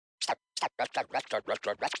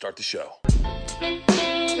Start the show.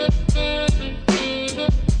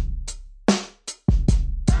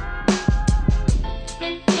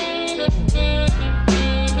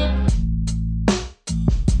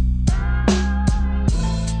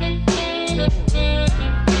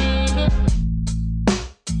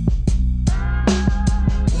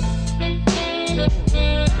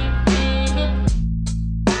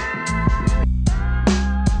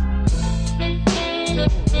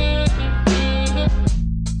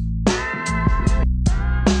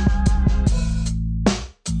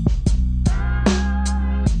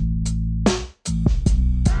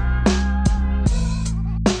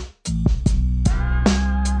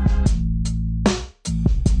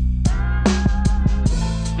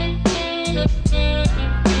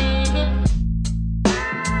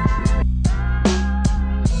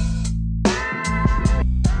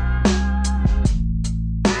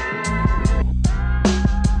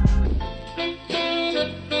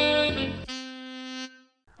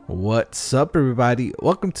 What's up, everybody?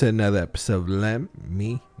 Welcome to another episode of Let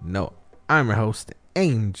Me Know. I'm your host,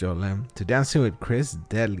 Angel Lem, to Dancing with Chris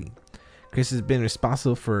Deadly. Chris has been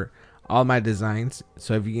responsible for all my designs,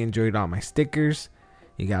 so if you enjoyed all my stickers,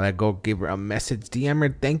 you gotta go give her a message, DM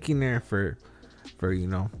her, thanking her for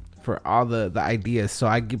all the ideas. So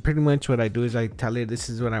pretty much what I do is I tell her this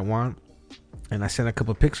is what I want, and I send a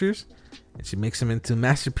couple pictures, and she makes them into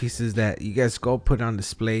masterpieces that you guys go put on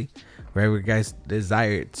display wherever you guys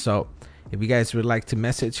desire it. So if you guys would like to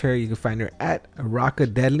message her, you can find her at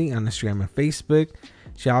Rocka Deadly on Instagram and Facebook.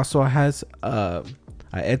 She also has a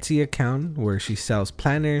Etsy account where she sells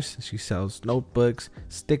planners, she sells notebooks,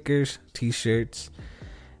 stickers, t-shirts.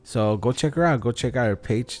 So go check her out. Go check out her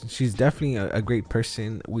page. She's definitely a great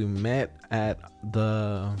person. We met at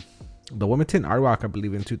the Wilmington Art Walk, I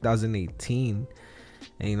believe, in 2018.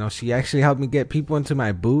 And she actually helped me get people into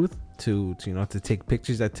my booth to take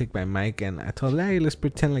pictures. I took my mic and I told her, hey, let's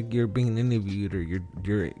pretend like you're being interviewed or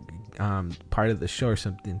you're part of the show or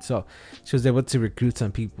something. So she was able to recruit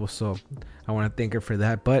some people, so I want to thank her for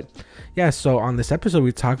that. But yeah, so on this episode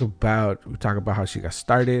we talk about how she got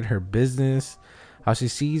started, her business, how she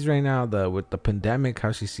sees right now with the pandemic,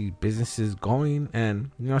 how she sees businesses going, and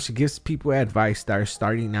she gives people advice that are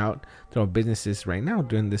starting out their businesses right now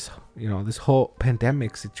during this this whole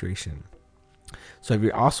pandemic situation. So if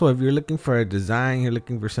you're looking for a design, you're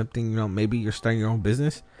looking for something, maybe you're starting your own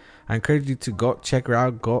business, I encourage you to go check her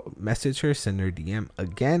out, go message her, send her a DM.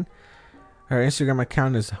 Again, her Instagram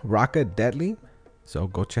account is Rocka Deadly, so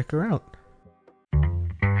go check her out.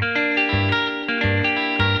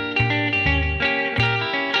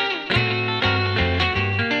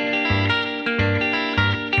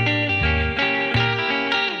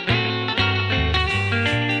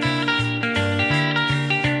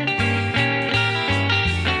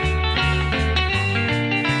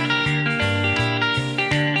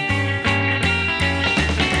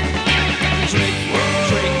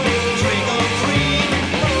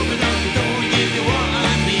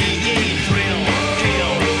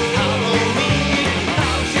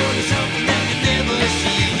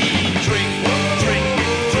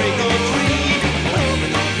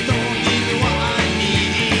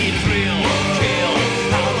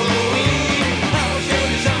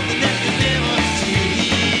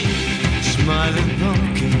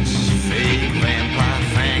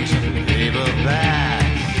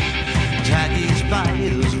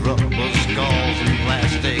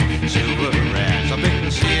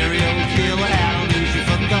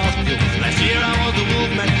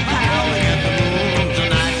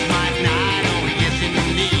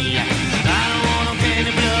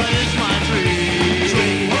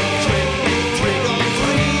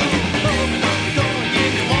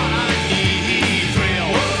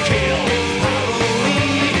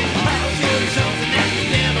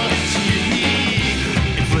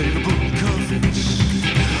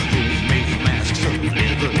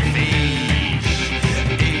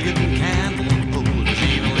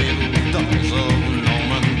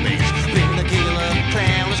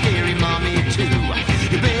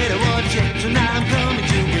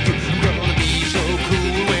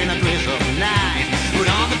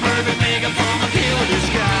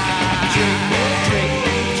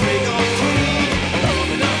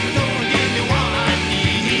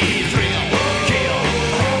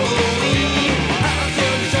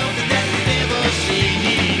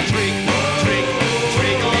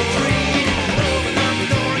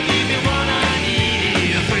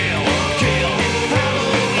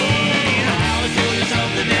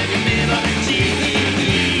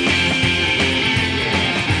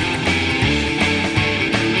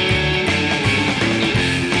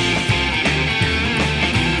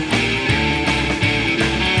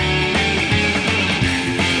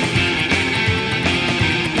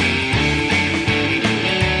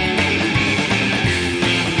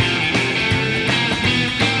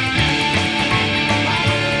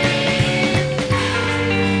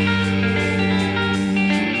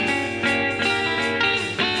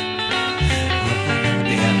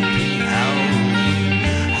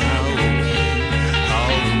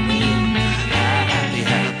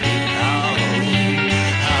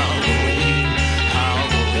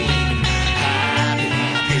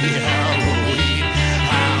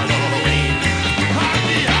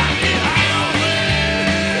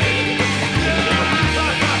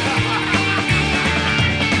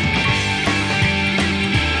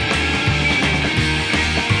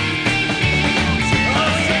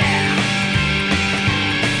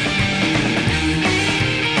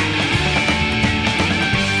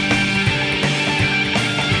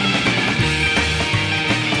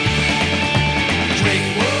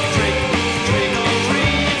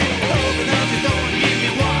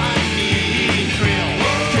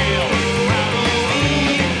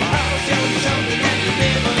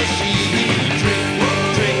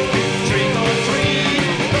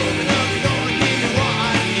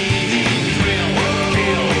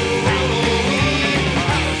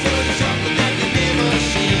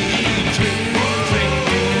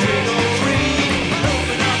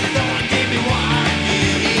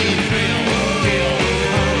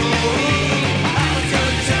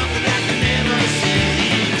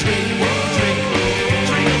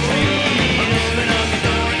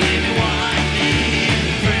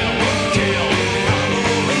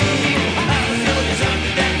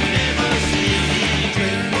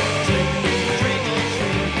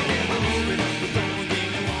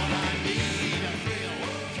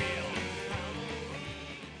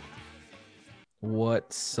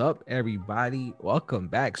 up, everybody? Welcome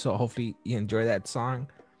back. So hopefully you enjoy that song.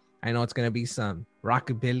 I know it's gonna be some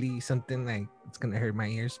rockabilly, something like it's gonna hurt my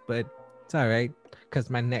ears, but it's all right because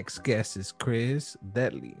my next guest is Chris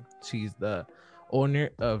Deadly. She's the owner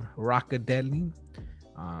of Rockadeli.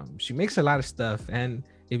 She makes a lot of stuff, and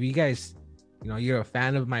if you guys, you're a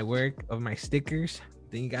fan of my work, of my stickers,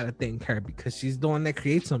 then you gotta thank her because she's the one that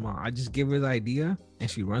creates them all. I just give her the idea and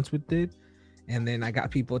she runs with it, and then I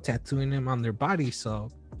got people tattooing them on their body, so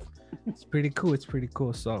it's pretty cool. It's pretty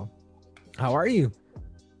cool. So, how are you?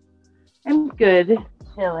 I'm good,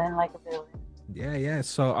 chilling like a villain. Yeah.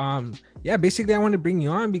 So, yeah, basically, I want to bring you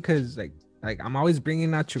on because like I'm always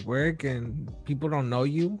bringing out your work, and people don't know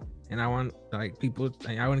you, and I want like people,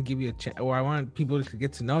 I want to give you a chance, or I want people to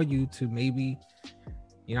get to know you to maybe,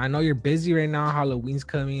 I know you're busy right now. Halloween's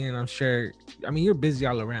coming, and I'm sure, I mean, you're busy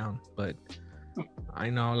all around, but I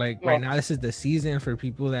know like right Yes, now this is the season for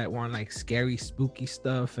people that want like scary, spooky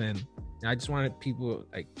stuff, and I just wanted people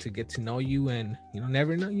like to get to know you, and you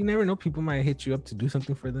never know, people might hit you up to do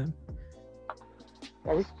something for them.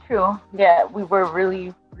 that is true. Yeah, we were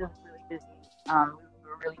really busy. We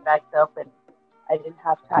were really backed up, and I didn't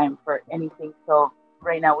have time for anything. So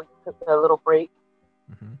right now we took a little break,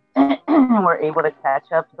 Hmm. and we're able to catch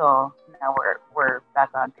up. So now we're back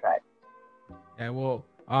on track. Yeah, well,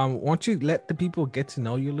 won't you let the people get to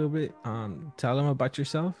know you a little bit? Tell them about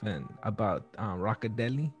yourself and about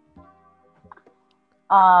Rockadeli.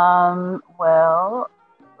 Well,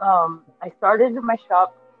 I started my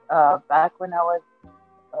shop back when I was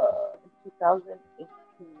in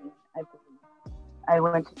 2018, I believe. I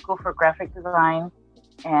went to school for graphic design,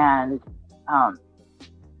 and um,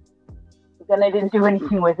 then I didn't do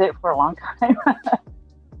anything with it for a long time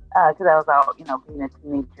because I was out, being a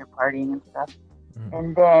teenager, partying and stuff. Hmm.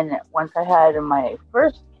 And then once I had my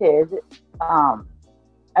first kid, um,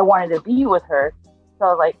 I wanted to be with her. So I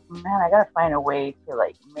was like, man, I gotta find a way to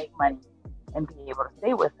like make money and be able to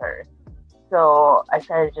stay with her. So I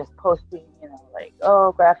started just posting, like,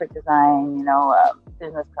 oh, graphic design,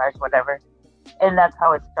 business cards, whatever. And that's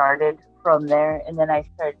how it started from there. And then I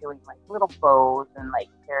started doing like little bows and like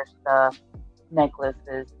hair stuff,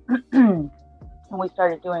 necklaces. And we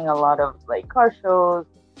started doing a lot of like car shows.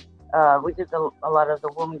 We did a lot of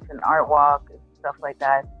the Wilmington Art Walk and stuff like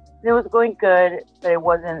that. And it was going good, but it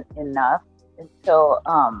wasn't enough until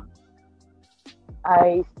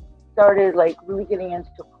I started like really getting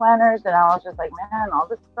into planners, and I was just like, man, all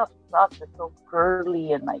this stuff sucks. It's so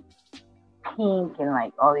girly and like pink and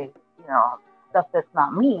like all these, stuff that's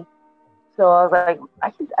not me. So I was like,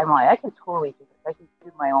 I'm like, I can totally do this. I can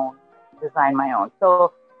do my own, design my own.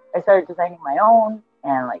 So I started designing my own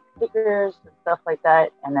and like stickers and stuff like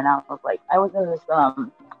that. And then I was like, I was in this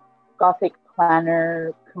Gothic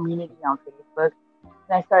planner community on Facebook.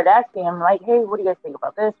 And I started asking them, like, hey, what do you guys think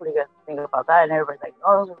about this? What do you guys think about that? And everybody's like,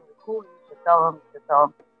 oh, those are really cool. You should sell them. You should sell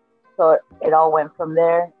them. So it all went from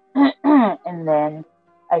there. And then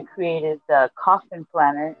I created the coffin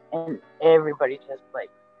planner, and everybody just like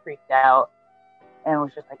freaked out and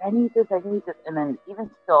was just like, I need this, I need this. And then even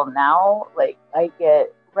still now, like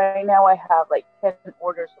right now I have like 10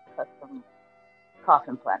 orders of custom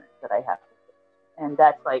coffin planners that I have to finish. And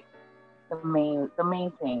that's like the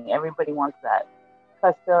main thing. Everybody wants that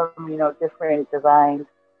custom, different designs.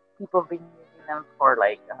 People have been using them for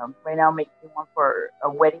like right now, making one for a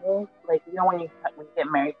wedding. Like when you get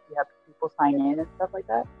married, you have people sign in and stuff like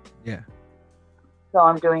that. Yeah. So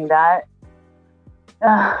I'm doing that.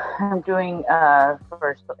 I'm doing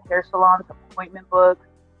for hair salons, appointment books,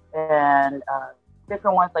 and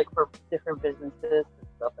different ones like for different businesses and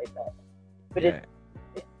stuff like that. But Yeah.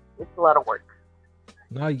 it's it's a lot of work.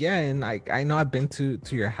 No, yeah, and like I know I've been to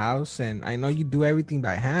your house, and I know you do everything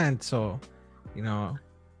by hand. So, you know,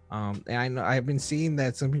 and I know I've been seeing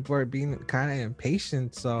that some people are being kind of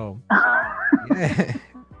impatient. So, yeah,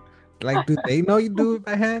 like, do they know you do it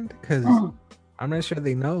by hand? Because I'm not sure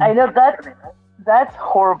they I know. know that's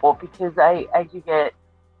horrible because I do get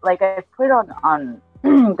like I put on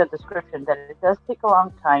the description that it does take a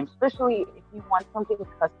long time, especially if you want something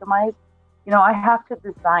customized. I have to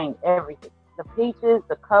design everything, the pages,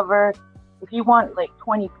 the cover. If you want like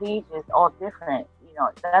 20 pages, all different,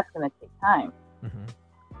 that's gonna take time. Hmm.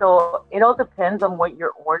 So it all depends on what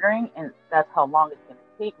you're ordering, and that's how long it's gonna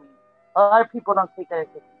take me. A lot of people don't take that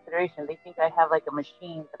into consideration. They think I have like a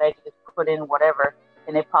machine that I just put in whatever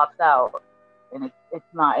and it pops out, and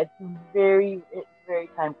it's not. It's very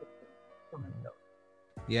time consuming to make Hmm. those.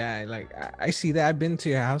 Yeah, like I see that. I've been to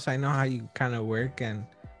your house. I know how you kind of work, and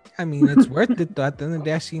I mean it's worth it. Though at the end of the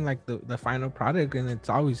day, I seen like the final product, and it's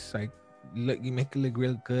always like look, you make it look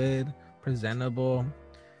real good, presentable.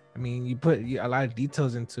 I mean, you put a lot of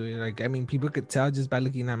details into it. Like, I mean, people could tell just by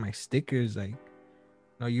looking at my stickers. Like,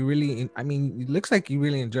 no, you really. I mean, it looks like you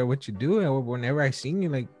really enjoy what you do. And whenever I seen you,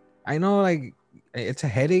 like, I know like it's a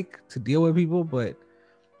headache to deal with people, but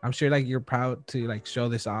I'm sure like you're proud to like show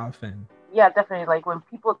this off. And Yeah, definitely. Like when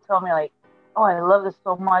people tell me like, "Oh, I love this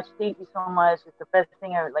so much. Thank you so much. It's the best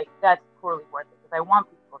thing ever." Like that's totally worth it because I want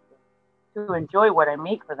people to enjoy what I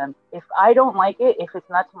make for them. If I don't like it, if it's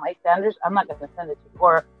not to my standards, I'm not gonna send it to you.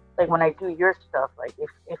 Or like when I do your stuff, like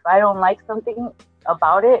if I don't like something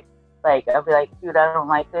about it, like I'll be like, dude, I don't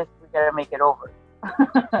like this. We gotta make it over.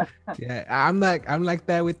 yeah, I'm like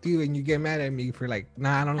that with you, and you get mad at me for like,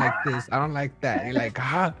 nah, I don't like this, I don't like that. You're like,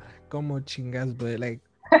 como chingas, but like,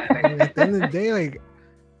 I mean, at the end of the day, like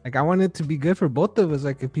I want it to be good for both of us.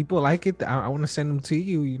 Like if people like it, I want to send them to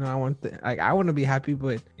you. You know, I want to be happy,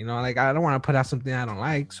 but you know, like I don't want to put out something I don't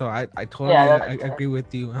like. So I Yeah, totally that's good. agree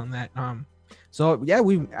with you on that. So yeah,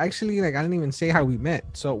 we actually like I didn't even say how we met.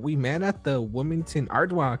 So we met at the Wilmington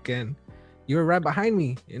Art Walk, and you were right behind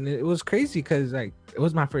me, and it was crazy because like it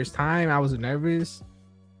was my first time. I was nervous.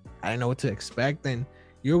 I didn't know what to expect, and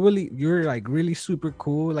you're like really super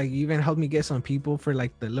cool. Like you even helped me get some people for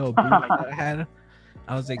like the little booth that I had.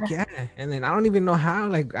 I was like, yeah. And then I don't even know how.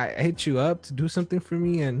 Like I hit you up to do something for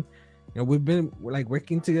me, and you know we're like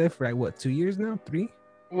working together for like what 2 years now, 3.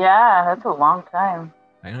 Yeah, that's a long time.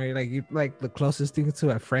 I know you're like the closest thing to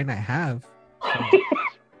a friend I have. So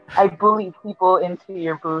I bully people into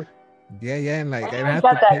your booth. yeah, and I like and I even have to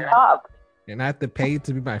got that pay, top. and I have to pay you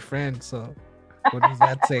to be my friend. So what does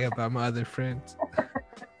that say about my other friends?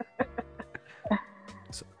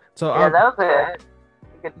 So, so Yeah, that was a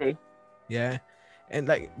good day. yeah, and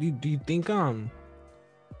like do you think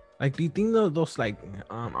like, do you think those like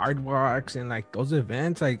art walks and like those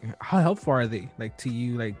events, like how helpful are they like to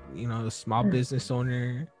you, like you know, the small business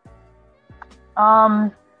owner?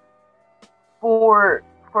 Um, for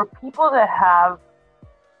people that have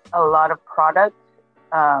a lot of product,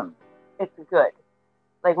 um, it's good.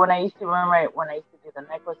 Like when I used to remember when I used to do the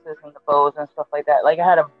necklaces and the bows and stuff like that. Like I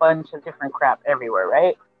had a bunch of different crap everywhere,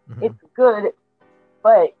 right? Hmm. It's good,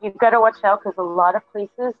 but you gotta watch out because a lot of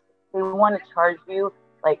places they want to charge you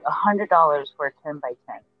like $100 for a 10 by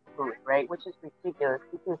 10 booth, right? Which is ridiculous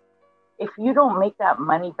because if you don't make that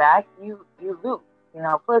money back, you lose. You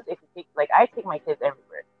know. Plus, if you take like I take my kids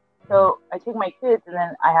everywhere, Hmm. so I take my kids and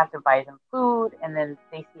then I have to buy them food, and then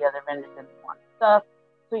they see other vendors and they want stuff.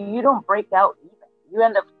 So you don't break out even. You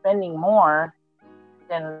end up spending more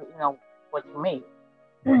than what you made.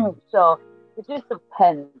 Hmm. So it just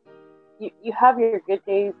depends. You have your good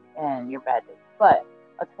days and your bad days, but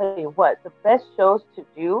I'll tell you what, the best shows to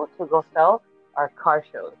do to go sell are car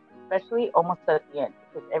shows, especially almost at the end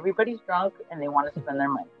because everybody's drunk and they want to spend their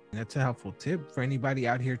money. That's a helpful tip for anybody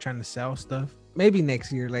out here trying to sell stuff. Maybe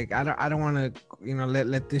next year. Like I don't want to, you know,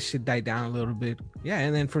 let this shit die down a little bit. Yeah,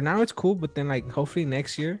 and then for now it's cool, but then like hopefully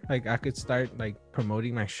next year, like I could start like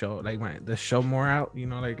promoting my show, like the show more out. You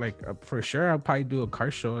know, like for sure I'll probably do a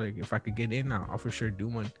car show. Like if I could get in, I'll for sure do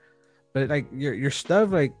one. But like your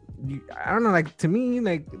stuff, like I don't know, like to me,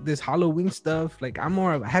 like this Halloween stuff, like I'm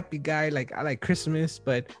more of a happy guy. Like I like Christmas,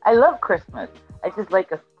 but I love Christmas. I just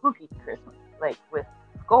like a spooky Christmas, like with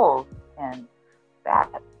skulls and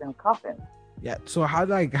bats and coffins. yeah. So how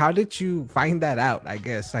did you find that out? I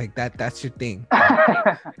guess like that's your thing.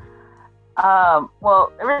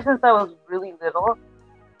 Well, ever since I was really little,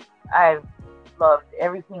 I've loved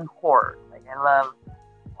everything horror. Like I love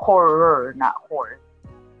horror, not horror.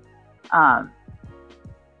 Um,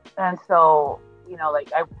 and so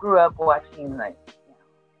like I grew up watching like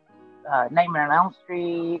Nightmare on Elm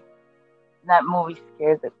Street. That movie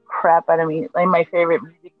scared the crap out of me. Like my favorite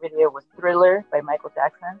music video was Thriller by Michael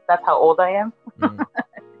Jackson. That's how old I am. Mm.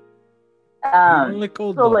 You don't Um, look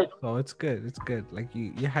old so though, like, so it's good. It's good. Like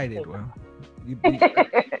you hide it well. You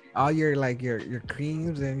all your like your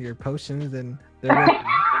creams and your potions and they're working.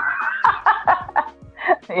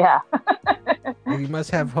 yeah, Like you must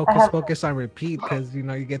have I hocus have pocus on repeat because you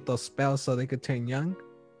know you get those spells so they could turn young.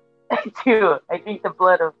 I do. I drink the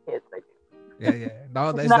blood of kids. I Yeah, yeah.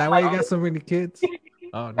 No, do. is Not that why my you got so many kids?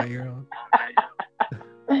 Oh, no, you're old.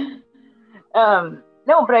 kids.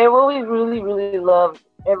 No, but I've always really, really loved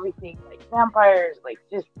everything like vampires. Like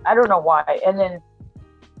just I don't know why. And then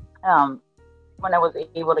um, when I was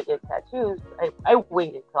able to get tattoos, I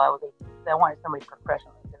waited till I was 18 because I wanted somebody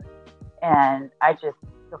professional. And I just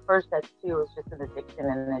the first tattoo was just an addiction,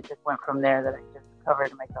 and it just went from there. That I just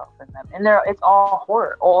covered myself in them, and it's all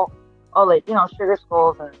horror, all like sugar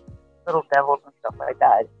skulls and little devils and stuff like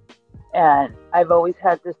that. And I've always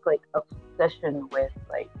had this like obsession with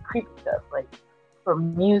like creepy stuff, like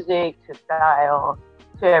from music to style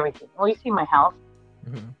to everything. Well, you see my house.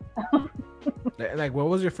 Like, what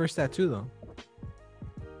was your first tattoo though?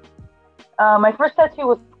 My first tattoo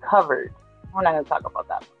was covered. We're not gonna talk about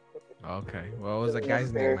that. Okay. Well, it was a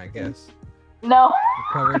guy's name, I guess. No.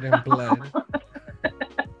 Covered in blood.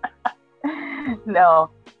 No.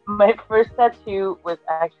 My first tattoo was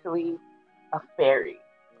actually a fairy.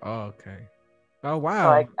 Oh, okay. Oh,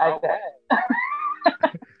 wow. So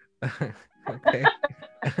Okay.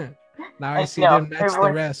 Now I see know, it didn't match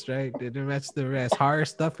the rest, right? It didn't match the rest. Horror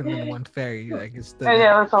stuff and then one fairy. Like it's the.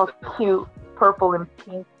 Yeah, it was all cute, purple and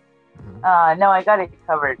pink. No, I got it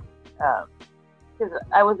covered because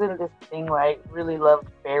I was in this thing where I really loved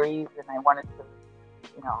fairies and I wanted to,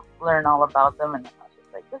 learn all about them. And I was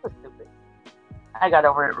just like, this is stupid. I got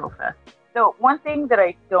over it real fast. So one thing that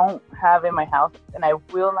I don't have in my house, and I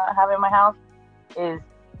will not have in my house, is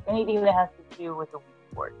anything that has to do with the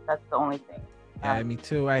Ouija board. That's the only thing. Yeah, me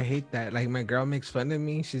too. I hate that. Like my girl makes fun of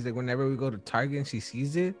me. She's like, whenever we go to Target and she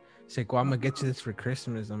sees it, she's like, well, I'm gonna get you this for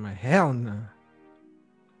Christmas. I'm like, hell no.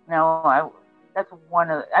 No, that's one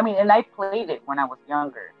of. And I played it when I was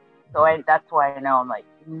younger, so that's why I know. I'm like,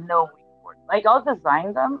 no Ouija board. Like I'll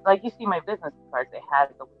design them. Like you see my business cards, it has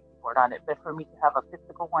the Ouija board on it. But for me to have a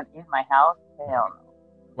physical one in my house, hell no.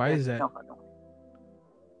 Why is that? No fucking way.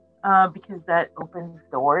 Because that opens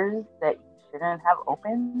doors that you shouldn't have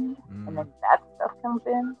opened, and then that stuff comes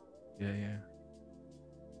in. Yeah.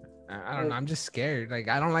 I don't know. I'm just scared. Like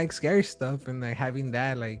I don't like scary stuff, and like having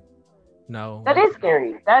that, like, no. That is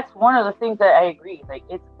scary. That's one of the things that I agree. Like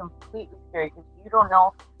it's completely scary because you don't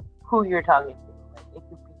know who you're talking to. Like it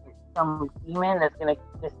could be some demon that's gonna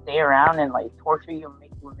just stay around and like torture you and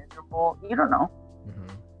make you miserable. You don't know.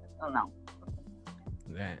 I don't know.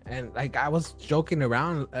 Yeah, and like I was joking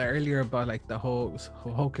around earlier about like the whole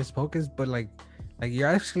hocus pocus, but like you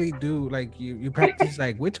actually do like you practice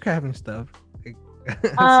like witchcraft and stuff. Like,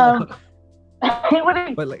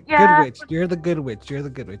 but like good witch, you're the good witch. You're the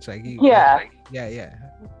good witch. Like you, yeah.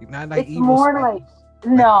 You're not like it's evil. More like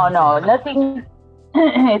no, nothing.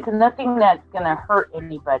 It's nothing that's gonna hurt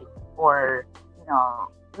anybody or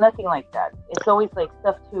nothing like that. It's always like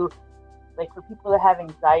stuff to. Like for people that have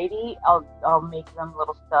anxiety, I'll make them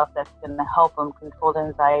little stuff that's gonna help them control the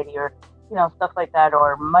anxiety, or stuff like that,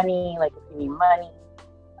 or money. Like if you need money,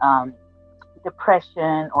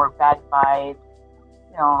 depression or bad vibes,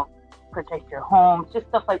 protect your home, just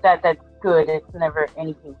stuff like that. That's good. It's never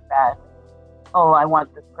anything bad. Oh, I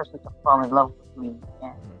want this person to fall in love with me,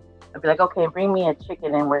 and I'd be like, okay, bring me a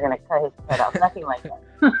chicken and we're gonna cut his head off. Nothing like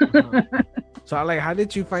that. So like, how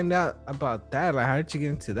did you find out about that? Like, how did you get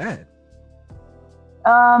into that?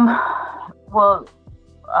 Well,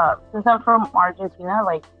 since I'm from Argentina,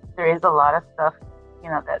 like there is a lot of stuff,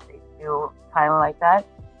 that they do kind of like that.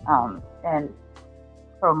 And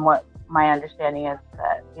from what my understanding is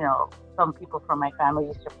that, some people from my family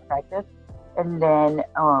used to practice. And then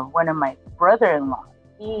one of my brother-in-law,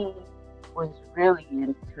 he was really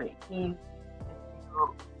into it. He used to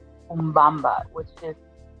do Umbamba, which is,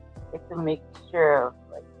 it's a mixture of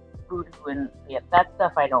like voodoo and that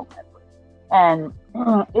stuff I don't mess with. And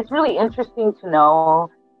it's really interesting to know,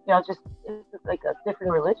 just it's like a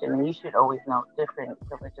different religion, and you should always know different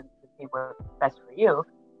religions to see what's best for you.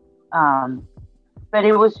 But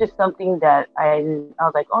it was just something that I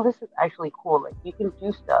was like, oh, this is actually cool. Like you can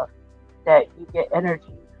do stuff that you get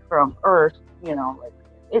energy from Earth, like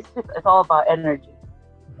it's all about energy,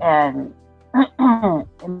 and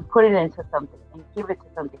and put it into something and give it to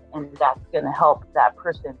something, and that's gonna help that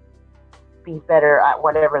person be better at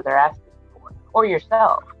whatever they're asking. Or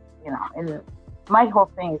yourself, and my whole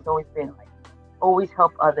thing has always been like, always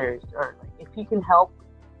help others, or like if you can help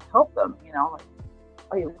them, like,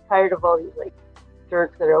 are you tired of all these like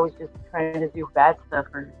jerks that are always just trying to do bad stuff,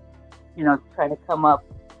 or trying to come up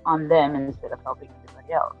on them instead of helping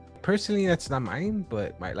everybody else. Personally, that's not mine,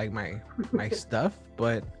 but my stuff.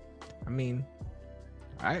 But I mean,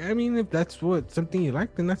 if that's something you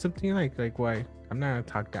like, then that's something you like. Like why? I'm not gonna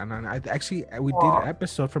talk down on it. We did an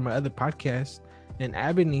episode from my other podcast, and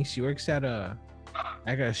Ebony, she works at a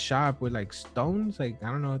shop with like stones, like I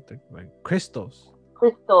don't know, like crystals.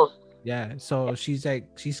 Yeah, so she's like,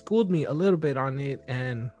 she schooled me a little bit on it,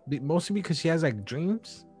 and mostly because she has like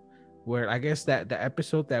dreams, where I guess that the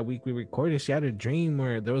episode that week we recorded, she had a dream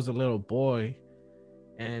where there was a little boy,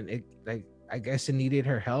 and it like I guess it needed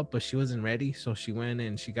her help, but she wasn't ready, so she went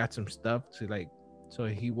and she got some stuff to like, so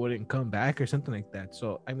he wouldn't come back or something like that.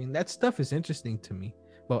 So I mean, that stuff is interesting to me,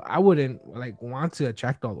 but I wouldn't like want to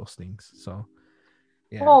attract all those things. So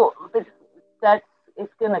yeah. Well, but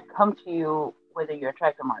it's gonna come to you whether you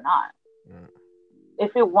attract them or not.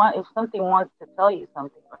 If something wants to tell you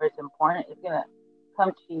something or it's important, it's gonna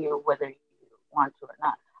come to you whether you want to or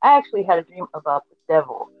not. I actually had a dream about the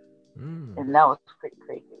devil, Mm. and that was pretty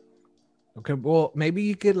crazy. Okay, well, maybe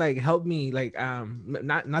you could like help me, like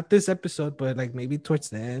not this episode, but like maybe towards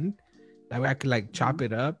the end. That way I could like Mm-hmm. chop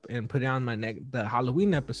it up and put it on my the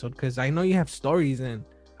Halloween episode, because I know you have stories and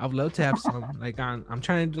I'd love to have some. Like I'm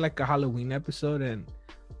trying to do like a Halloween episode, and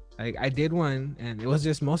like I did one and it was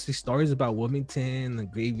just mostly stories about Wilmington, the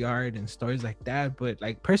graveyard, and stories like that. But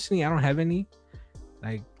like personally, I don't have any.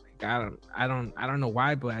 Like I don't know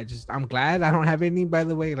why, but I'm glad I don't have any. By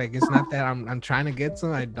the way, like it's not that I'm trying to get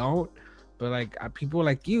some. I don't. But like people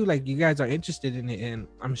like you guys are interested in it, and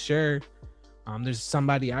I'm sure there's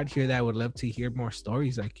somebody out here that would love to hear more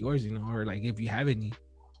stories like yours, or like if you have any.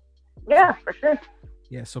 Yeah, for sure.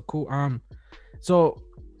 Yeah, so cool. So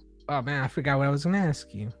oh man, I forgot what I was gonna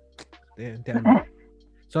ask you. Damn it.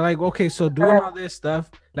 So like, okay, so doing all this stuff,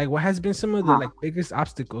 like what has been some of the like biggest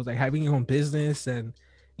obstacles, like having your own business and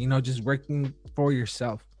just working for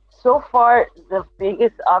yourself? So far, the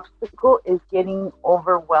biggest obstacle is getting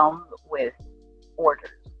overwhelmed with orders.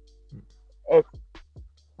 It's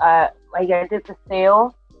like I did the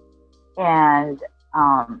sale, and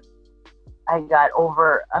um, I got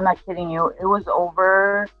over. I'm not kidding you. It was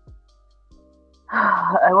over.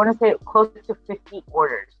 I want to say close to 50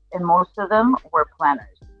 orders, and most of them were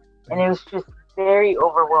planners, and it was just very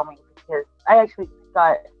overwhelming because I actually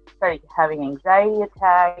started having anxiety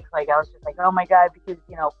attacks. Like I was just like, oh my god, because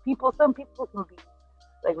some people can be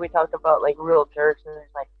like we talked about, like real jerks, and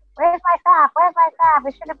it's like, where's my stuff? Where's my stuff?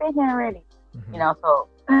 It should have been here already. Mm-hmm. So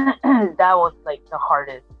that was like the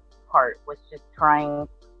hardest part, was just trying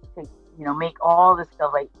to make all this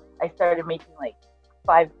stuff. Like I started making like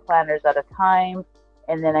 5 planners at a time,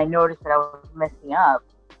 and then I noticed that I was messing up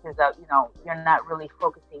because you're not really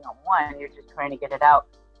focusing on one. You're just trying to get it out,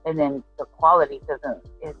 and then the quality isn't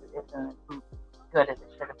as good as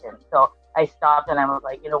it should have been. So I stopped, and I was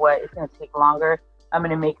like, you know what? It's going to take longer. I'm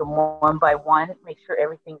going to make them one by one, make sure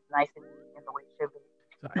everything's nice and neat in the way it should be.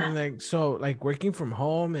 And working from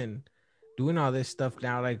home and doing all this stuff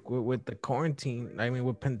now, like with the quarantine, I mean,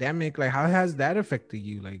 with pandemic, like how has that affected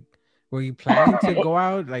you? Like, were you planning to go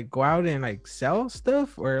out and like sell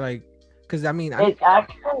stuff, or like, because I mean, it's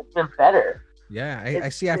actually been better. Yeah, I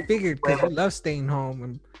see. I figured because you love staying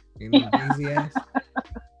home and lazy ass.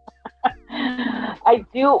 I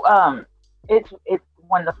do. It's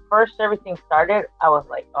when the first everything started, I was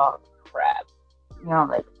like, oh crap.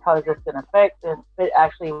 Like how is this gonna affect? And but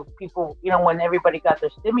actually, people, when everybody got their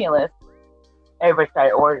stimulus, everybody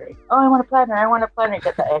started ordering. Oh, I want a planner. I want a planner.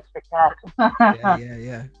 Get the extra cash.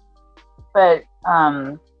 Yeah. But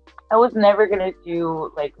I was never gonna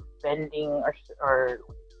do like vending or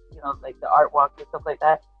like the art walk and stuff like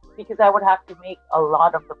that, because I would have to make a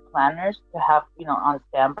lot of the planners to have on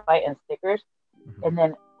standby and stickers, Mm-hmm. and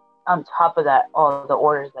then on top of that, all the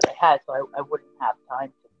orders that I had, so I wouldn't have time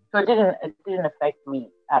to. So it didn't affect me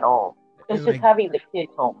at all. It's just having the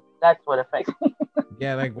kids home. That's what affects me.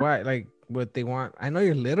 Yeah, like what? Like what they want. I know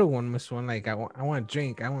your little one must want, like, I want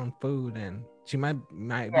drink, I want food, and she might be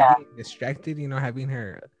getting distracted, having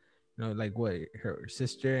her, like what, her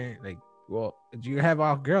sister, like, well, do you have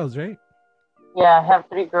all girls, right? Yeah, I have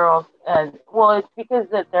 3 girls, and well, it's because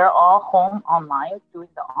that they're all home online doing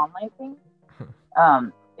the online thing.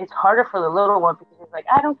 It's harder for the little one because she's like,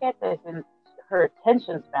 I don't get this, and her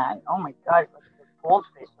attention span, oh my god, like a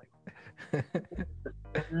goldfish. Like,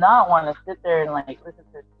 does not want to sit there and like listen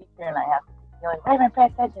to the teacher, and I have to be like, Raymond, pay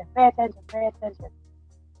attention, pay attention, pay attention.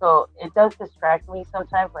 So it does distract me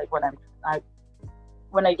sometimes. Like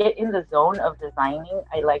when I get in the zone of designing,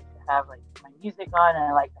 I like to have like my music on, and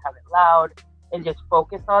I like to have it loud and just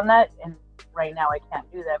focus on that. And right now I can't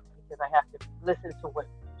do that because I have to listen to what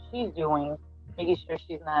she's doing, making sure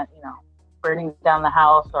she's not, burning down the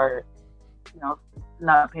house or,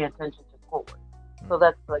 not paying attention to schoolwork. So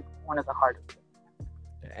that's like one of the hardest things.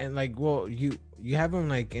 And like, well, you have them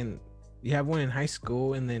like you have one in high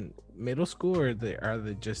school and then middle school, or are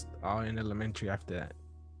they just all in elementary after that?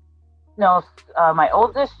 No, my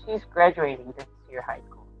oldest, she's graduating this year high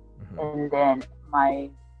school, and then my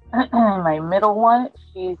my middle one,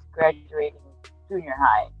 she's graduating junior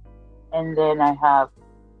high, and then I have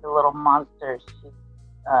the little monster, she's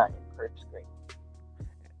in first grade.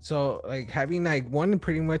 So like having like one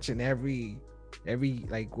pretty much in every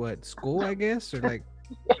like what school, I guess, or like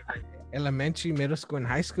elementary, middle school, and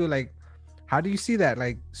high school, like how do you see that,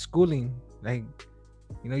 like schooling, like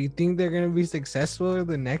you think they're gonna be successful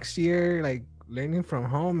the next year? Like learning from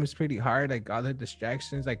home is pretty hard, like all the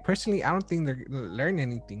distractions. Like personally, I don't think they're gonna learn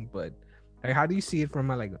anything, but like how do you see it from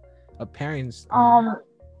a parent's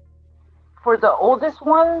for the oldest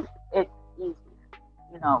ones, it's easy.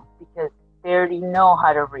 because they already know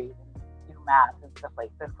how to read and do math and stuff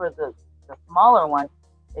like that. But for the smaller one,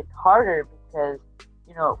 it's harder because,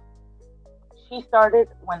 you know, she started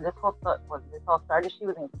when this all started, she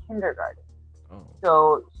was in kindergarten. Oh.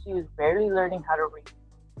 So she was barely learning how to read,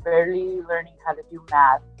 barely learning how to do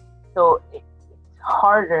math. So it's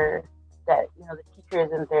harder that, the teacher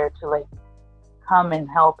isn't there to like come and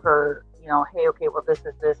help her, hey, okay, well, this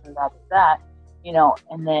is this and that is that,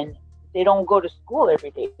 and then they don't go to school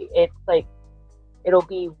every day. It's like it'll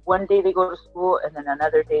be one day they go to school and then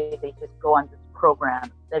another day they just go on this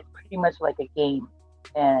program that's pretty much like a game,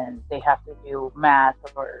 and they have to do math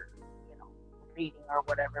or reading or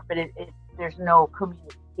whatever. But there's no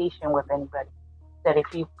communication with anybody. That if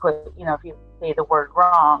you if you say the word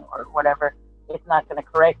wrong or whatever, it's not going to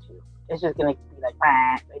correct you. It's just going to be like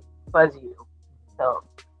buzz you. So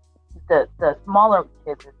the smaller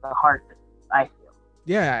kids is the hardest, I feel.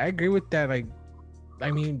 Yeah, I agree with that. Like,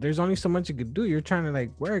 I mean, there's only so much you could do. You're trying to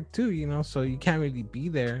like work too, so you can't really be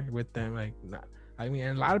there with them. Like, I mean,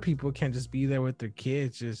 and a lot of people can't just be there with their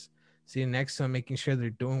kids, just sitting next to them, making sure they're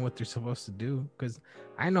doing what they're supposed to do. Because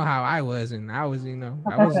I know how I was, and I was,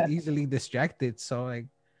 I was easily distracted. So like,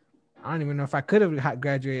 I don't even know if I could have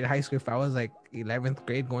graduated high school if I was like 11th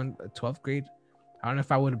grade going 12th grade. I don't know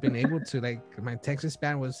if I would have been able to. Like, my attention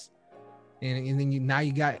span was, and then now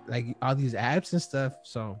you got like all these apps and stuff.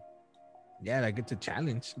 So yeah, like it's a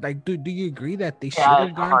challenge. Like, do you agree that they should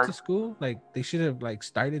have gone to school? Like, they should have like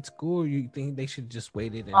started school, or you think they should just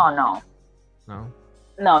waited? Oh No.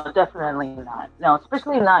 No, definitely not. No,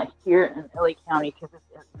 especially not here in LA County, because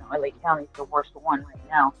LA County is the worst one right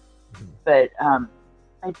now. Mm-hmm. But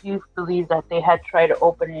I do believe that they had tried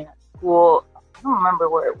opening a school. I don't remember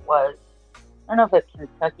where it was. I don't know if it's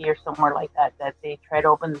Kentucky or somewhere like that. That they tried to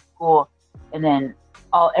open the school, and then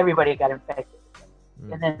everybody got infected,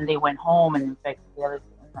 and then they went home and infected the others.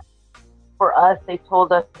 For us, they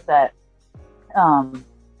told us that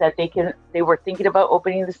that they were thinking about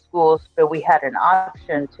opening the schools, but we had an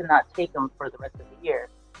option to not take them for the rest of the year.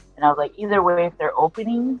 And I was like, either way, if they're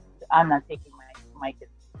opening, I'm not taking my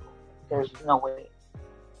kids to school. There's no way.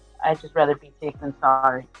 I'd just rather be safe than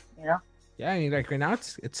sorry, Yeah, I mean, like right now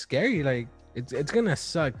it's scary. Like it's gonna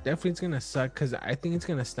suck. Definitely, it's gonna suck because I think it's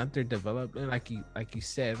gonna stunt their development. Like you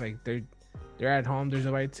said, like they're at home. There's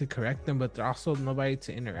nobody to correct them, but there's also nobody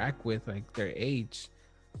to interact with, like their age.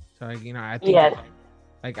 So like I think. Yes.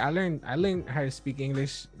 Like I learned how to speak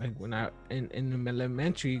English like when I in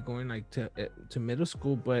elementary, going like to middle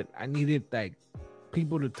school, but I needed like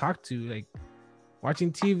people to talk to. Like,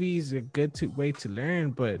 watching TV is a good way to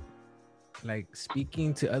learn, but like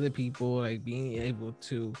speaking to other people, like being able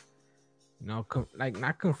to like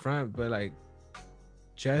not confront, but like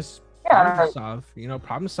just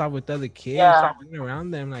problem solve with other kids, being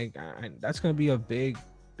around them. Like that's gonna be a big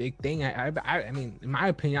thing. I mean, in my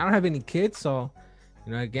opinion, I don't have any kids, so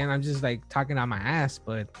again, I'm just like talking out my ass,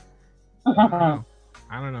 but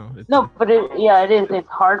I don't know. No, but it is. It's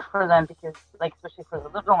hard for them because, like, especially for the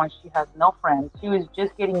little one, she has no friends. She was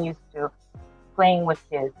just getting used to playing with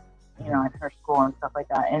kids, in her school and stuff like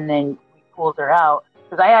that. And then we pulled her out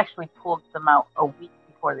because I actually pulled them out a week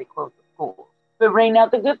before they closed the schools. But right now,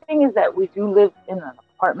 the good thing is that we do live in an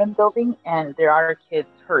apartment building, and there are kids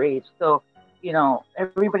her age. So,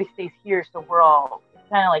 everybody stays here. So we're all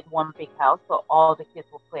kind of like one big house. So all the kids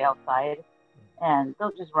will play outside, and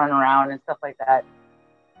they'll just run around and stuff like that.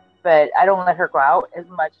 But I don't let her go out as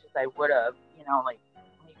much as I would have, like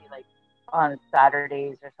maybe like on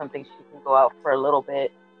Saturdays or something, she can go out for a little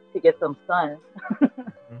bit to get some sun.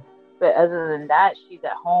 But other than that, she's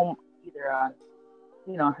at home either on,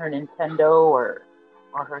 her Nintendo or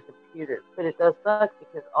her computer. But it does suck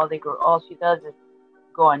because all she does is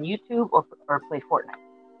go on YouTube or play Fortnite.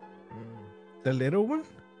 The little one?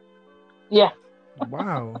 Yeah.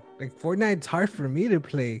 Wow, like Fortnite's hard for me to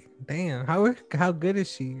play. Damn, how good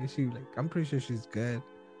is she? Is she like? I'm pretty sure she's good.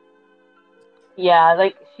 Yeah,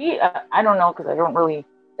 like she. I don't know because I don't really.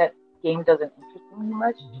 That game doesn't interest me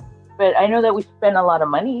much. But I know that we spend a lot of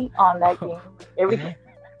money on that game.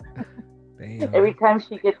 Every time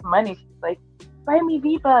she gets money, she's like, "Buy me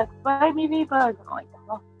V-Bucks, buy me V-Bucks." I'm like,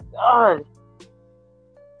 "Oh God."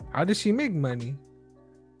 How does she make money?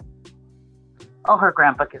 Oh, her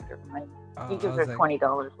grandpa gives her money. He gives her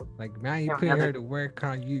 $20. Like, man, you put her to work,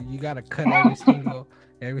 huh? You gotta cut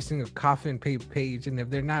every single coffin page, and if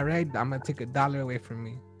they're not right, I'm gonna take $1 away from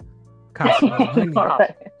me. Cost me money.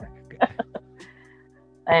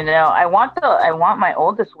 I know. I want my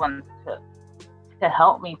oldest one to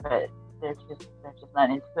help me, but they're just not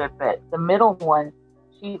into it. But the middle one,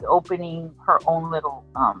 she's opening her own little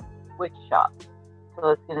witch shop. So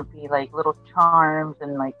it's gonna be like little charms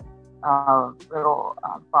and like little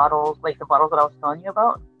bottles, like the bottles that I was telling you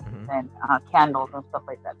about, Mm-hmm. and candles and stuff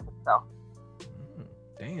like that to sell.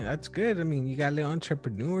 Dang, that's good. I mean, you got little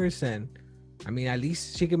entrepreneurs, and I mean, at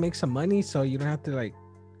least she can make some money, so you don't have to like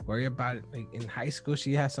worry about it. Like in high school,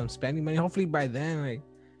 she has some spending money. Hopefully, by then, like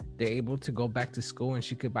they're able to go back to school, and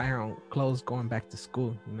she could buy her own clothes going back to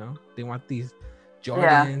school. You know, they want these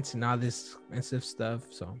Yeah. Jordans and all this expensive stuff.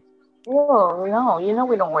 So Oh no,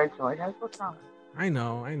 we don't wear Jordans. What's wrong? I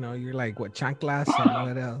know. You're like what chanclas and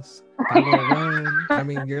what else? Palo One. I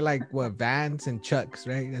mean, you're like what Vans and Chucks,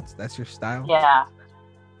 right? That's your style. Yeah,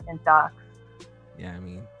 and socks. Yeah, I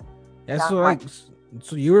mean, yeah. That's So my. like,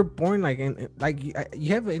 so you were born like in like you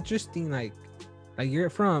have an interesting like you're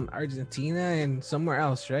from Argentina and somewhere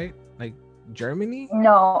else, right? Like Germany.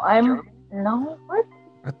 No, I'm no. What?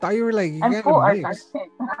 I thought you were like you I'm got a full mix,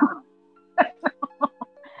 Argentinian.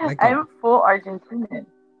 like a. I'm full Argentinian.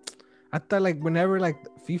 I thought like whenever like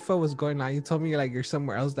FIFA was going on, you told me like you're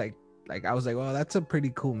somewhere else. Like I was like, well, that's a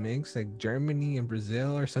pretty cool mix, like Germany and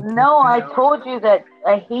Brazil or something like No, I that. told you that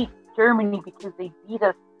I hate Germany because they beat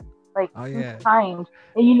us like Oh two yeah, times,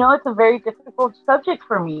 and it's a very difficult subject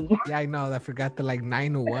for me. yeah, I know. I forgot the like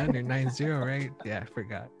 9-1 or 9-0, right? Yeah, I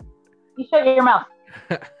forgot. You shut your mouth,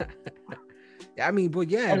 Yeah, I mean, but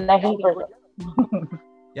yeah, and I hate Brazil.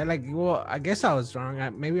 yeah, like, well, I guess I was wrong.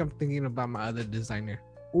 Maybe I'm thinking about my other designer.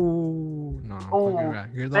 Ooh, no, I'm fucking Oh, right.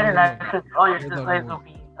 You're the better only not, one. because all your You're the only designs will one.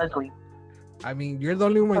 be ugly. I mean, you're the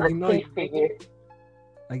only For one. the You know, stick figure.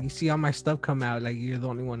 like you see all my stuff come out. Like you're the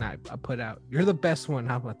only one I put out. You're the best one.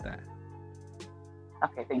 How about that?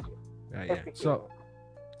 Okay, thank you. Yeah. So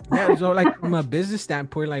yeah, so like from a business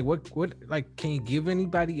standpoint, like what like can you give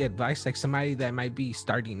anybody advice, like somebody that might be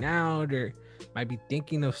starting out or might be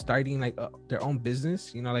thinking of starting like their own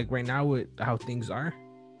business, you know, like right now with how things are?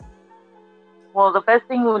 Well, the best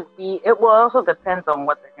thing would be, it will also depends on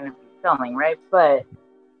what they're going to be selling, right? But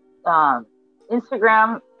um,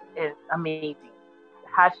 Instagram is amazing.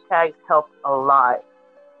 Hashtags help a lot,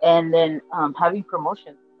 and then having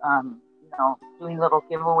promotions, doing little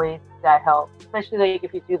giveaways that help. Especially like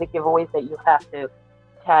if you do the giveaways that you have to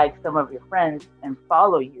tag some of your friends and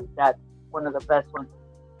follow you. That's one of the best ones.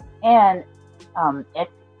 And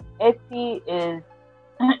Etsy is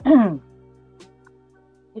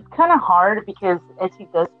it's kind of hard because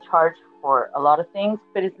Etsy does charge for a lot of things,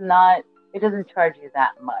 but it doesn't charge you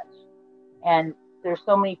that much. And there's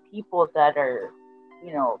so many people that are,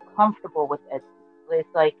 comfortable with Etsy.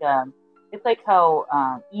 It's like how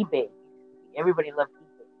eBay used to be. Everybody loved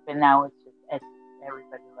eBay, but now it's just Etsy.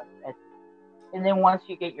 Everybody loves Etsy. And then once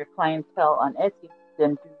you get your clientele on Etsy,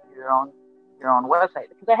 then do your own website.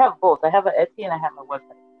 Because I have both. I have an Etsy and I have a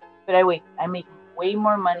website. But I make way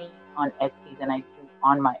more money on Etsy than I do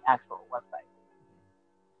on my actual website.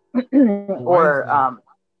 Why is Or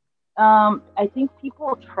that? I think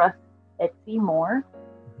people trust Etsy more.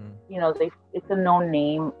 Mhm. It's a known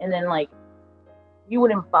name, and then like you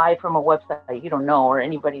wouldn't buy from a website you don't know or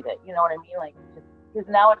anybody that you know what I mean. Like just because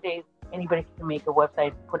nowadays anybody can make a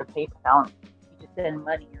website, put a PayPal, and you just send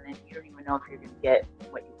money, and then you don't even know if you're going to get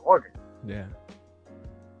what you ordered. Yeah.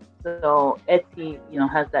 So Etsy,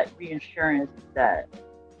 has that reinsurance that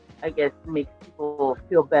I guess makes people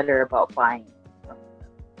feel better about buying. Mhm.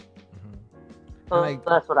 So And like,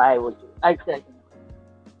 that's what I would do. I said,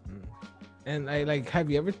 mm. And I like, have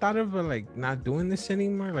you ever thought of like not doing this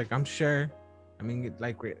anymore? Like, I'm sure. I mean,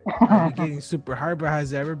 like, might be getting super hard, but has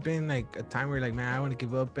there ever been like a time where like, man, I want to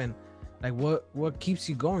give up, and like, what keeps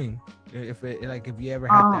you going? If you ever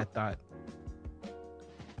had that thought.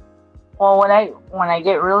 well, when I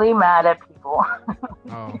get really mad at people,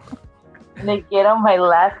 Oh. and they get on my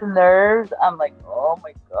last nerves, I'm like, oh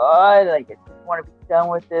my god, like I just want to be done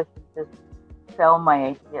with this and just sell my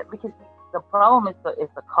idea. Because the problem is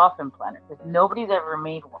the coffin planner, because nobody's ever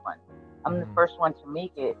made one. I'm the first one to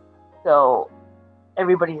make it, so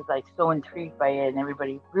everybody's like so intrigued by it, and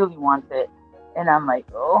everybody really wants it. And I'm like,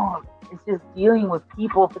 oh, it's just dealing with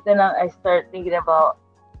people. But then I start thinking about,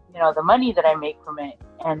 the money that I make from it,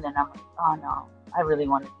 and then I'm like, oh no, I really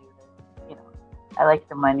want to do this. I like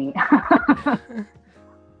the money. I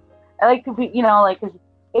like to be, like, 'cause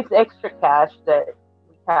it's extra cash that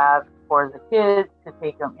we have for the kids to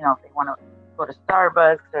take them, if they want to go to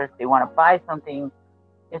Starbucks or if they want to buy something.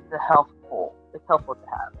 It's helpful to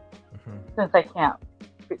have, since I can't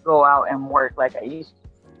go out and work like I used to.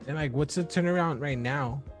 And like, what's the turnaround right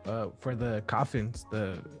now for the coffins,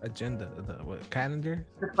 the agenda, the calendar?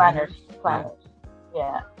 The planners.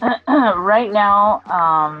 Yeah. Right now,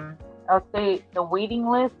 I would say the waiting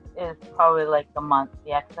list is probably like a month.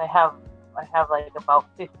 Yeah, because I have like about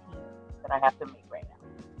 15 that I have to make right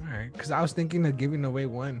now. All right, because I was thinking of giving away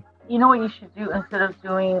one. You know what you should do instead of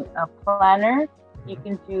doing a planner? You Mhm.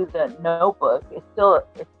 can do the notebook. It's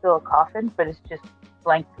still a coffin, but it's just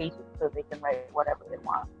blank pages, so they can write whatever they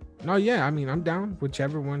want. No, yeah, I mean, I'm down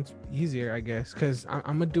whichever one's easier, I guess, because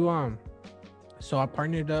I'm gonna do So I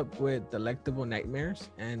partnered up with Delectable Nightmares,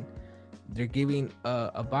 and they're giving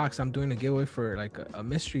a box. I'm doing a giveaway for like a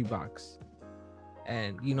mystery box,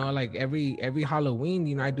 and like every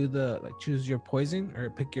Halloween, I do the like choose your poison or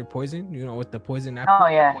pick your poison, with the poison Oh apple.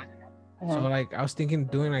 yeah. So Mhm. like I was thinking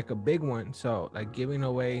doing like a big one, so like giving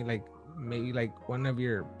away like maybe like one of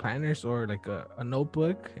your planners or like a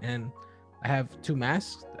notebook, and I have two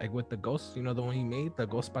masks like with the ghost, the one you made, the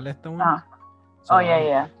ghost paleta one. Uh, oh So yeah, I'll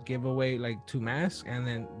yeah. give away like two masks, and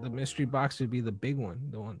then the mystery box would be the big one,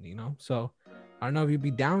 the one. So I don't know if you'd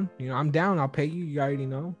be down. I'm down. I'll pay you. You already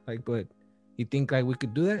know. Like, but you think like we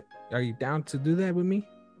could do that? Are you down to do that with me?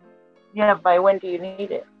 Yeah. By when do you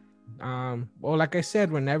need it? Well, like I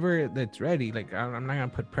said, whenever that's ready. Like, I'm not gonna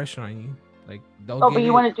put pressure on you. Like, they'll Oh, but get you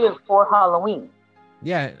it. want to do it for Halloween?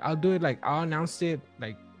 Yeah, I'll do it. Like, I'll announce it.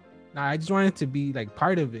 Like, nah, I just want it to be like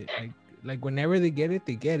part of it. Like whenever they get it,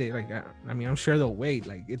 they get it. Like, I mean, I'm sure they'll wait.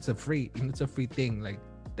 Like, it's a free thing. Like,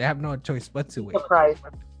 they have no choice but to Be wait. surprised.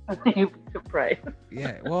 You'd be surprised.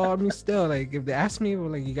 Yeah. Well, I mean, still, like, if they ask me, well,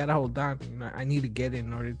 like, you gotta hold on. I need to get it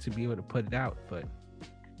in order to be able to put it out. But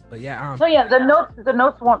yeah. So yeah, the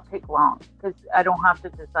notes won't take long because I don't have to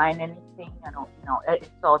design anything. I don't, it's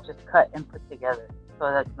all just cut and put together,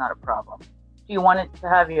 so that's not a problem. Do you want it to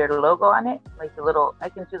have your logo on it, like the little? I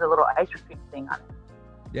can do the little ice cream thing on it.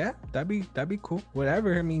 Yeah, that'd be cool.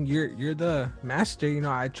 Whatever. I mean, you're the master.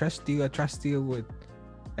 I trust you. I trust you with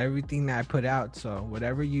everything that I put out. So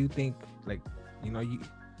whatever you think, like, you.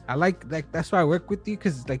 I like that's why I work with you,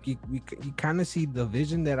 because like you kind of see the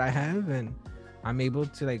vision that I have, and I'm able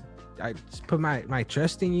to like I just put my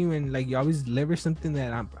trust in you, and like you always deliver something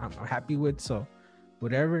that I'm happy with. So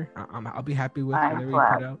whatever I'll be happy with I'm whatever you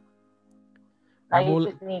put glad. out. Now I you will.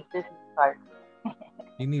 just need business cards.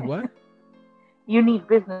 You need what? You need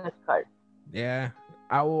business cards. Yeah,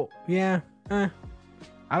 I will. Yeah. eh,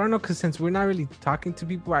 I don't know, because since we're not really talking to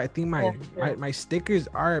people, I think my, That's my true. my stickers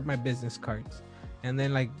are my business cards, and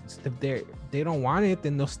then like if they don't want it,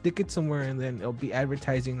 then they'll stick it somewhere, and then it'll be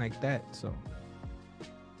advertising like that. So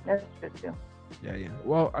That's true too. yeah.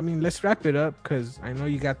 Well, I mean, let's wrap it up because I know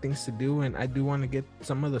you got things to do, and I do want to get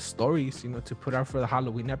some of the stories, to put out for the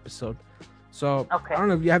Halloween episode. So I Okay. don't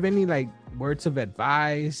know if you have any like words of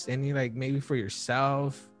advice, any like maybe for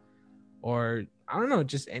yourself, or I don't know,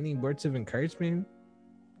 just any words of encouragement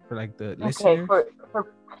for like the Okay. listeners.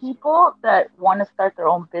 For people that want to start their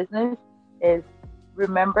own business, is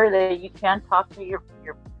remember that you can't talk to your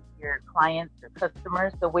clients or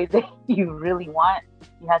customers the way that you really want.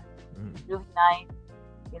 You have to Mm. be really nice.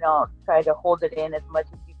 Try to hold it in as much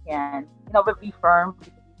as you can. But be firm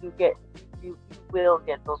because you will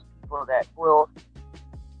get those people that will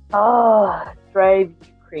drive you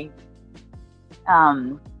crazy.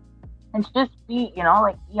 Um, and just be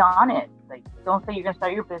on it. Like, don't say you're gonna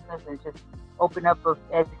start your business and just open up a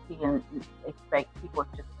Etsy and expect people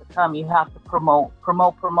just to come. You have to promote,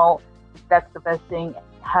 promote, promote. That's the best thing.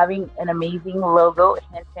 Having an amazing logo,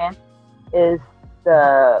 hint, hint, is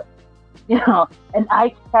the an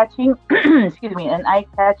eye catching. excuse me, an eye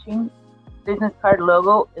catching business card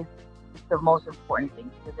logo is the most important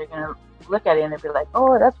thing because they're gonna look at it and they'll be like,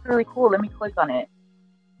 "Oh, that's really cool. Let me click on it."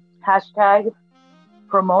 Hashtag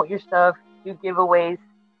promote your stuff, do giveaways,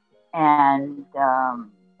 and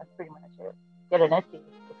that's pretty much it. Get an Etsy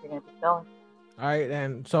if you're gonna be selling. All right,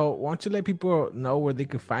 and so why don't you let people know where they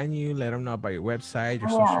could find you? Let them know about your website, your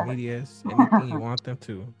social Yeah. medias, anything you want them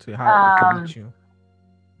to how they can reach um, you.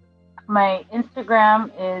 my Instagram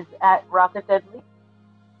is at Rocket Deadly.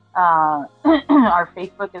 Our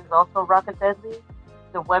Facebook is also Rocket Deadly.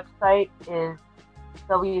 The website is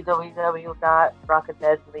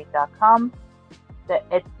www.rocketdeadly.com. The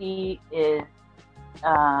Etsy is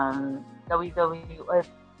www.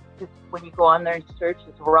 Just when you go on there and search,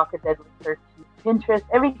 it's Rocket Deadly search. Pinterest,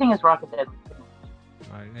 everything is Rocket Deadly.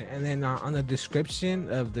 All right, and then on the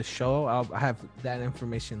description of the show, I have that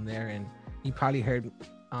information there, and you probably heard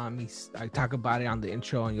I talk about it on the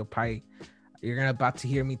intro, and you're gonna about to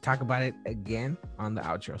hear me talk about it again on the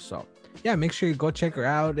outro. So yeah, make sure you go check her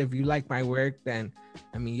out. If you like my work, then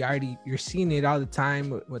I mean you're seeing it all the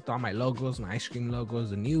time with all my logos, my ice cream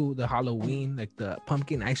logos, the Halloween, like the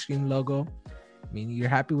pumpkin ice cream logo. I mean, you're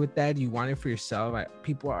happy with that. You want it for yourself.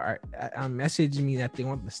 People are messaging me that they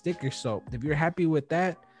want the sticker. So if you're happy with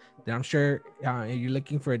that, then I'm sure if you're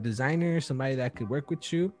looking for a designer, somebody that could work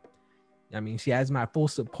with you, I mean, she has my full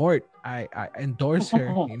support. I endorse her,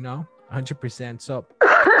 100%. So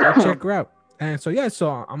go check her out. And so yeah, so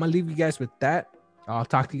I'm gonna leave you guys with that. I'll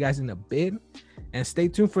talk to you guys in a bit, and stay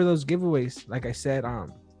tuned for those giveaways. Like I said,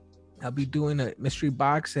 I'll be doing a mystery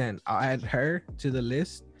box, and I'll add her to the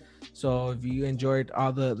list. So if you enjoyed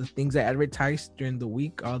all the things I advertised during the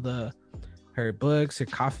week, all her books, her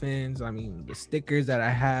coffins, I mean the stickers that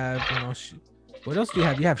I have, what else do you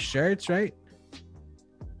have? You have shirts, right?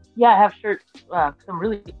 Yeah, I have shirts, some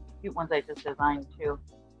really cute ones I just designed too.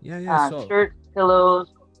 Yeah. So shirts,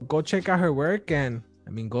 pillows. Go check out her work, and I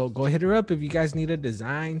mean, go hit her up if you guys need a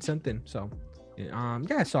design, something. So,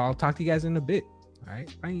 yeah. So I'll talk to you guys in a bit. All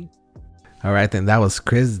right, bye. All right, then that was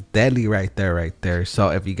Chris Deadly right there. So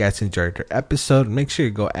if you guys enjoyed her episode, make sure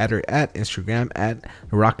you go at her at Instagram at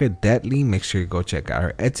Rocket Deadly. Make sure you go check out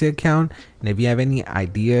her Etsy account. And if you have any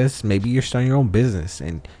ideas, maybe you're starting your own business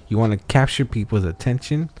and you want to capture people's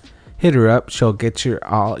attention, hit her up. She'll get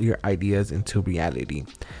all your ideas into reality.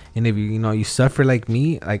 And if you suffer like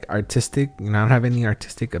me, like artistic, I don't have any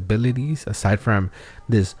artistic abilities aside from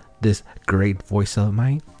this great voice of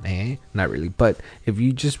mine, not really. But if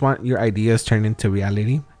you just want your ideas turned into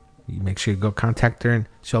reality, you make sure you go contact her, and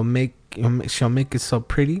she'll make it so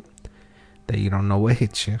pretty that you don't know what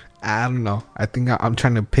hits you. I don't know. I think I'm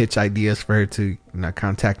trying to pitch ideas for her to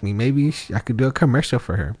contact me. Maybe I could do a commercial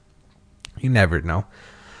for her. You never know.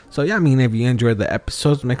 So yeah, I mean, if you enjoyed the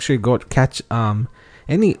episodes, make sure you go catch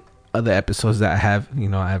any other episodes that I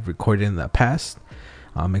have recorded in the past.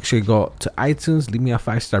 Make sure you go to iTunes, leave me a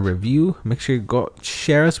 5-star review. Make sure you go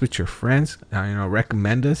share us with your friends.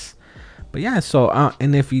 Recommend us. But yeah, so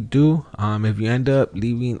and if you do, if you end up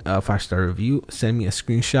leaving a 5-star review, send me a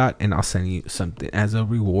screenshot and I'll send you something as a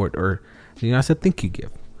reward, or as a thank you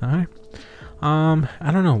gift. All right.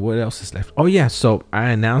 I don't know what else is left. Oh yeah, so I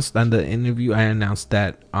announced on the interview,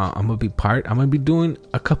 that I'm gonna be doing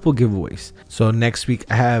a couple giveaways. So next week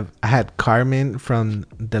I had Carmen from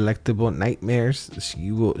Delectable Nightmares.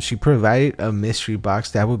 She provided a mystery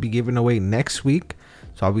box that will be given away next week.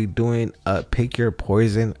 So I'll be doing a Pick Your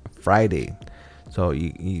Poison Friday. So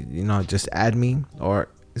you just add me, or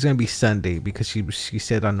it's gonna be Sunday because she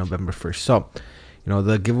said on November 1st. So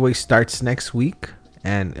the giveaway starts next week,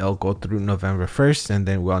 and it'll go through November 1st, and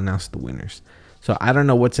then we'll announce the winners. So I don't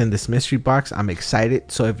know what's in this mystery box. I'm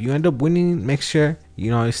excited. So if you end up winning, make sure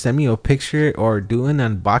send me a picture or do an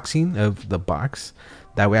unboxing of the box.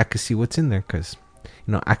 That way I can see what's in there, because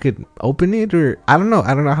I could open it, or I don't know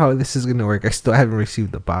how this is gonna work. I still haven't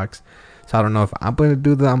received the box, so I don't know if I'm gonna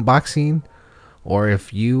do the unboxing or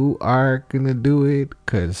if you are gonna do it,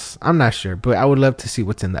 because I'm not sure. But I would love to see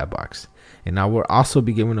what's in that box. And I will also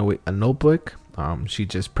be giving away a notebook. She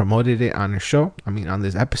just promoted it on her show. on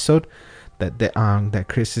this episode that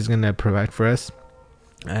Chris is gonna provide for us,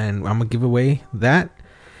 and I'm gonna give away that.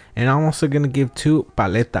 And I'm also gonna give 2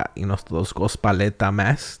 paleta, those ghost paleta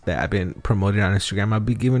masks that I've been promoting on Instagram. I'll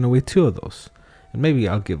be giving away 2 of those, and maybe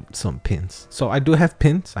I'll give some pins. So I do have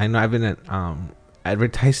pins. I know I haven't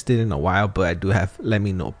advertised it in a while, but I do have Let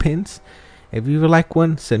Me Know pins. If you would like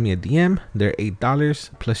one, send me a DM. They're $8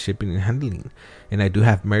 plus shipping and handling. And I do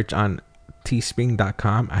have merch on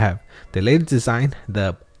teespring.com. I have the latest design,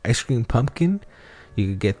 the ice cream pumpkin. You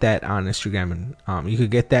could get that on Instagram, and you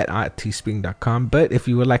could get that at teespring.com. But if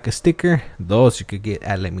you would like a sticker, those you could get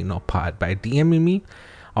at Let Me Know Pod by DMing me.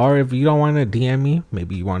 Or if you don't want to DM me,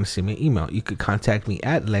 maybe you want to send me an email, you could contact me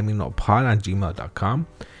at letmeknowpod@gmail.com,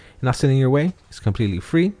 and I'll send it your way. It's completely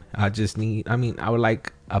free. I would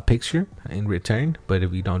like a picture in return, but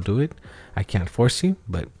if you don't do it, I can't force you,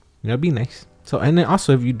 but it'd be nice. So, and then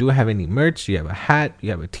also, if you do have any merch, you have a hat,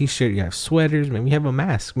 you have a t-shirt, you have sweaters, maybe you have a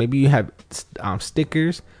mask, maybe you have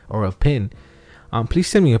stickers or a pin, please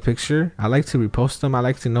send me a picture. I like to repost them. I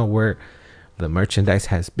like to know where the merchandise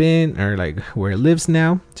has been, or like where it lives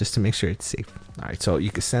now, just to make sure it's safe. All right, so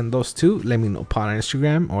you can send those to Let Me Know Pod on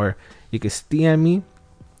Instagram, or you can DM me.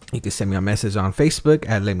 You can send me a message on Facebook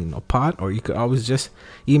at Let Me Know Pod, or you could always just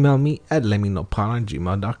email me at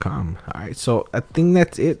letmeknowpod@gmail.com. All right, so I think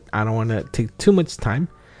that's it. I don't want to take too much time.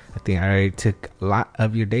 I think I already took a lot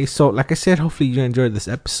of your day. So like I said, hopefully you enjoyed this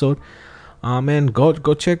episode. And go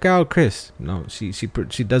check out Chris.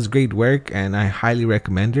 She does great work, and I highly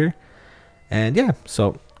recommend her. And yeah,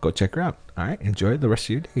 so go check her out. All right, enjoy the rest of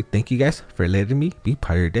your day. Thank you guys for letting me be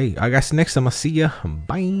part of your day. All right, guys, next time I'll see ya.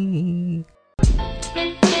 Bye.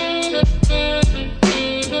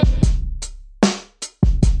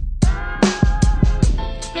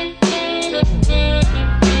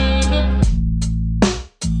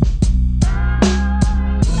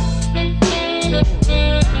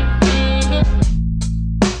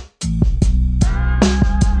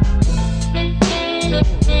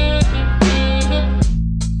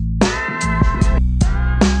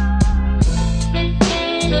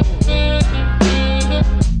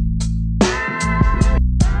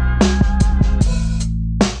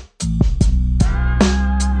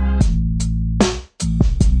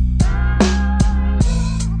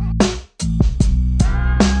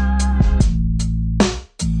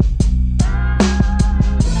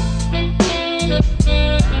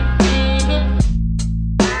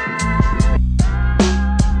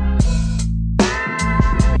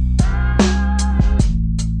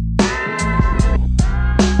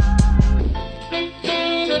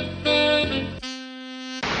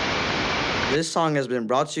 This song has been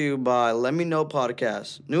brought to you by Let Me Know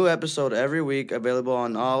Podcast. New episode every week, available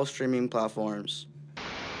on all streaming platforms.